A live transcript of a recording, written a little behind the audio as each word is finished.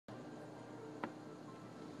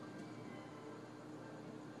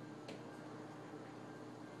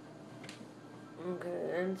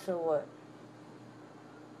Okay, and so what?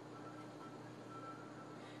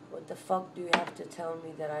 What the fuck do you have to tell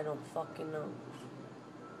me that I don't fucking know?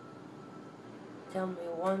 Tell me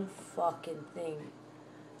one fucking thing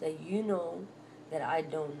that you know that I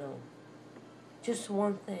don't know. Just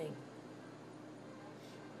one thing.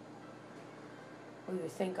 Or you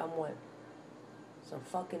think I'm what? Some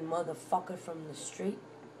fucking motherfucker from the street?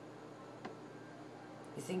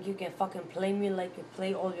 You think you can fucking play me like you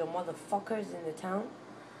play all your motherfuckers in the town?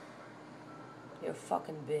 You're a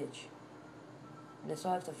fucking bitch. And that's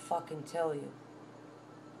all I have to fucking tell you.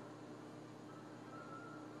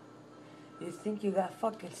 You think you got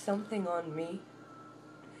fucking something on me?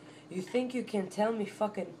 You think you can tell me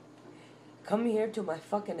fucking... Come here to my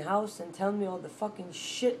fucking house and tell me all the fucking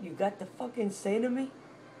shit you got to fucking say to me?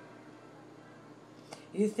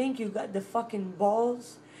 You think you got the fucking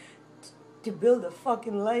balls to build a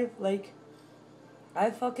fucking life like I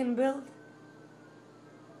fucking build?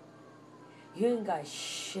 You ain't got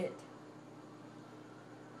shit.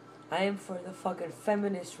 I am for the fucking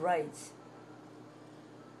feminist rights.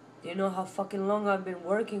 Do you know how fucking long I've been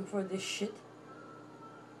working for this shit?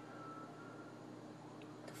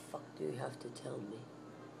 What the fuck do you have to tell me?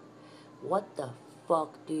 What the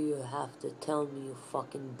fuck do you have to tell me, you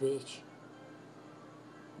fucking bitch?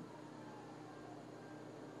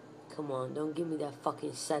 Come on, don't give me that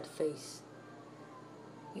fucking sad face.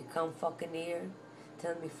 You come fucking here,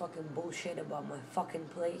 tell me fucking bullshit about my fucking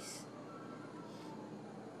place.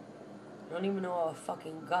 You don't even know how I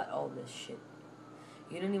fucking got all this shit.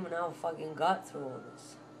 You don't even know how I fucking got through all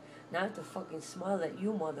this. Now I have to fucking smile at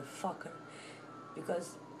you, motherfucker.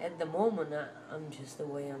 Because at the moment, I'm just the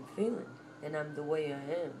way I'm feeling. And I'm the way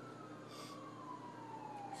I am.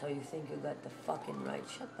 So you think you got the fucking right?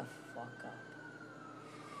 Shut the fuck up.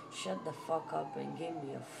 Shut the fuck up and give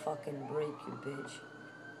me a fucking break, you bitch.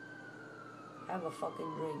 Have a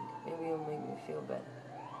fucking drink. Maybe it'll make me feel better.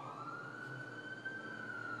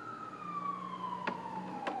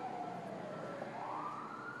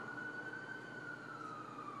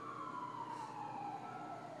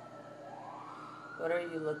 What are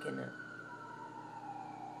you looking at?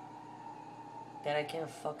 That I can't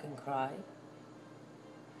fucking cry?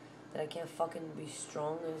 That I can't fucking be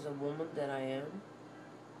strong as a woman that I am?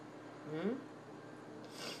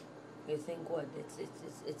 You think what?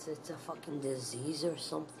 It's a fucking disease or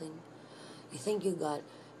something? You think you got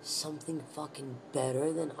something fucking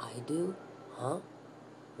better than I do? Huh?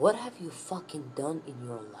 What have you fucking done in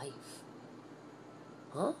your life?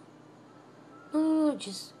 Huh? No,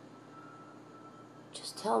 just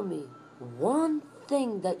tell me one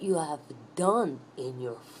thing that you have done in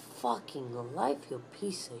your fucking life, you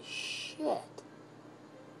piece of shit.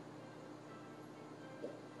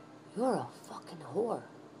 You're a fucking whore.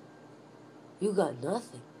 You got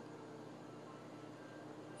nothing.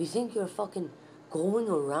 You think you're fucking going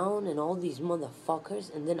around and all these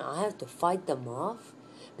motherfuckers and then I have to fight them off?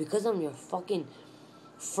 Because I'm your fucking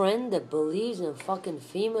friend that believes in fucking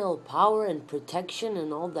female power and protection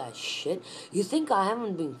and all that shit? You think I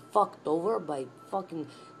haven't been fucked over by fucking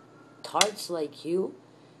tarts like you?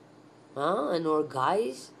 Huh? And or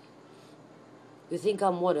guys? You think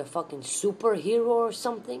I'm what, a fucking superhero or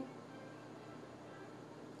something?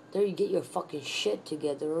 There you get your fucking shit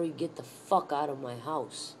together or you get the fuck out of my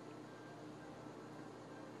house.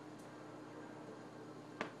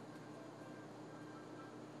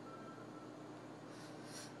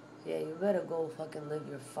 Yeah, you better go fucking live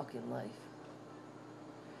your fucking life.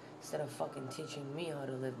 Instead of fucking teaching me how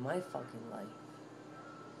to live my fucking life.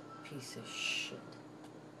 Piece of shit.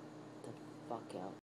 Get the fuck out.